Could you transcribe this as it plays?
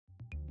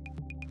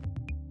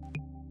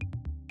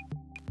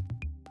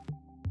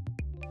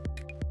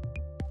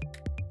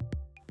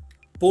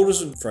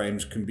Borders and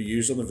frames can be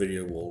used on the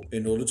video wall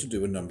in order to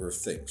do a number of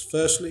things.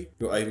 Firstly,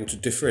 you're able to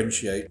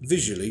differentiate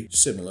visually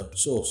similar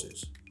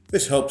sources.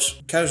 This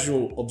helps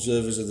casual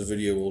observers of the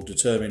video wall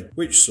determine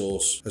which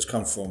source has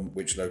come from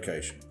which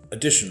location.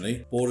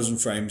 Additionally, borders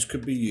and frames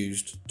could be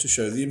used to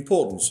show the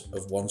importance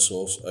of one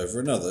source over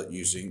another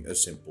using a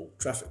simple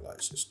traffic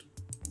light system.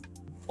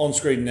 On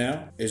screen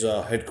now is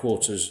our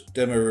headquarters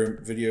demo room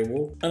video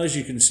wall, and as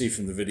you can see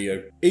from the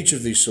video, each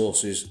of these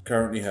sources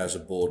currently has a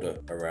border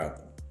around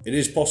them. It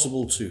is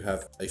possible to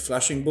have a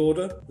flashing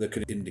border that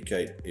can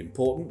indicate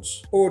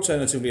importance, or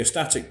alternatively a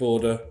static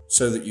border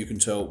so that you can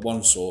tell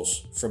one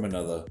source from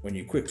another when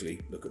you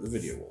quickly look at the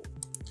video wall.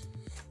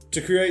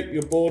 To create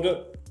your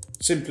border,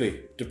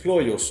 simply deploy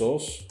your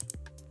source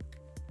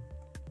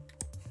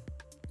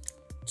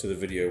to the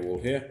video wall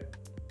here,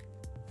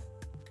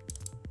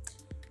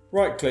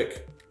 right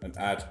click and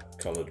add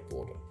coloured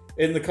border.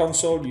 In the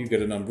console you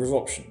get a number of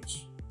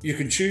options. You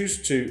can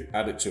choose to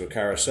add it to a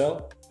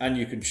carousel, and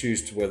you can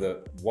choose to whether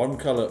one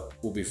colour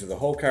will be for the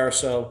whole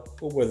carousel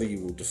or whether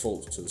you will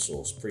default to the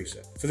source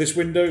preset. For this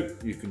window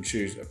you can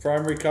choose a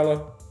primary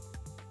colour,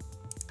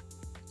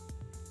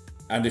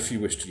 and if you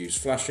wish to use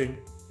flashing,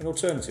 an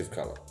alternative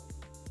colour.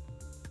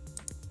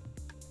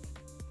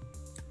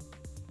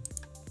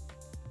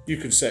 You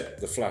can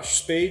set the flash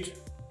speed.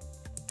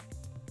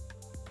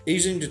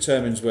 Easing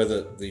determines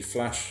whether the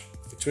flash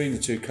between the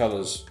two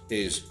colours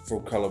is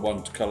from colour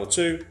 1 to colour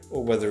 2,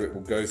 or whether it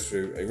will go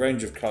through a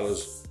range of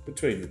colours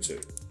between the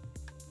two.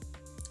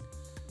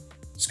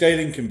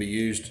 Scaling can be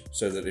used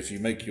so that if you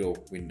make your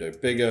window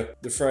bigger,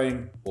 the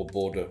frame or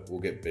border will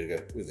get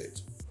bigger with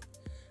it.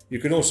 You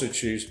can also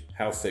choose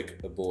how thick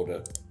a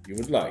border you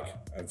would like,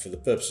 and for the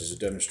purposes of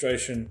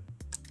demonstration,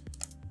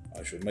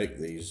 I shall make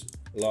these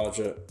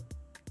larger.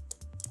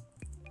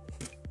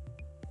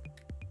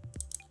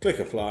 Click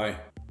apply,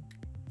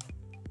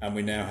 and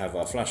we now have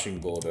our flashing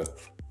border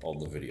on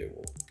the video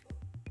wall.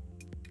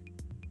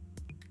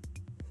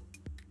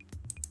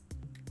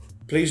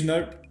 Please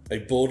note, a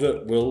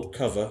border will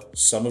cover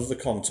some of the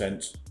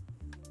content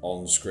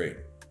on screen.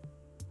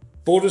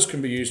 Borders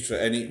can be used for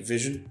any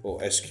Vision or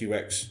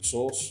SQX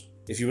source.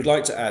 If you would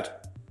like to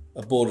add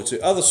a border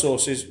to other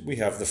sources, we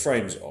have the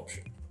frames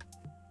option.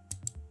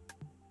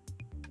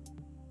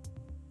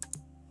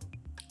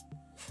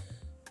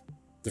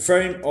 The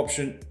frame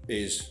option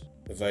is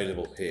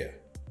available here,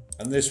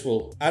 and this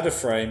will add a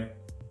frame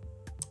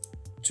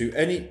to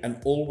any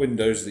and all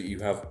windows that you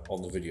have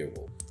on the video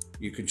wall.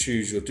 You can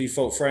choose your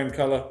default frame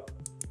color,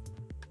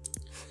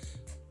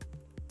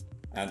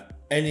 and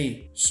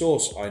any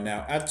source I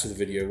now add to the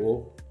video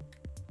wall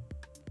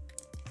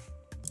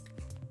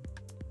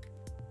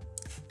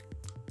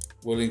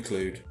will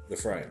include the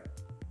frame.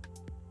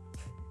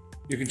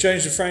 You can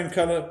change the frame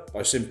color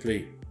by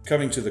simply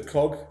coming to the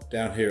cog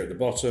down here at the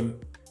bottom.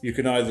 You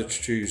can either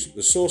choose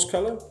the source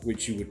color,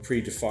 which you would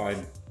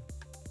predefine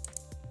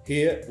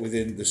here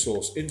within the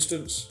source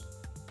instance,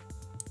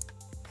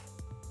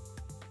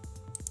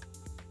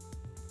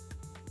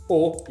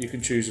 or you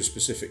can choose a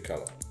specific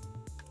color.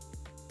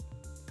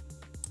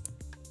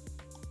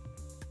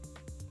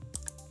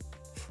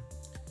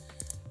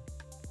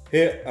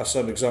 Here are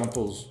some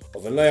examples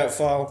of a layout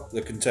file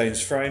that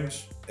contains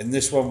frames. In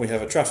this one we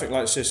have a traffic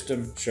light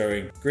system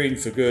showing green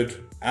for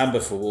good, amber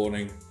for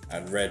warning,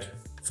 and red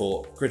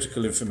for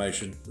critical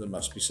information that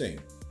must be seen.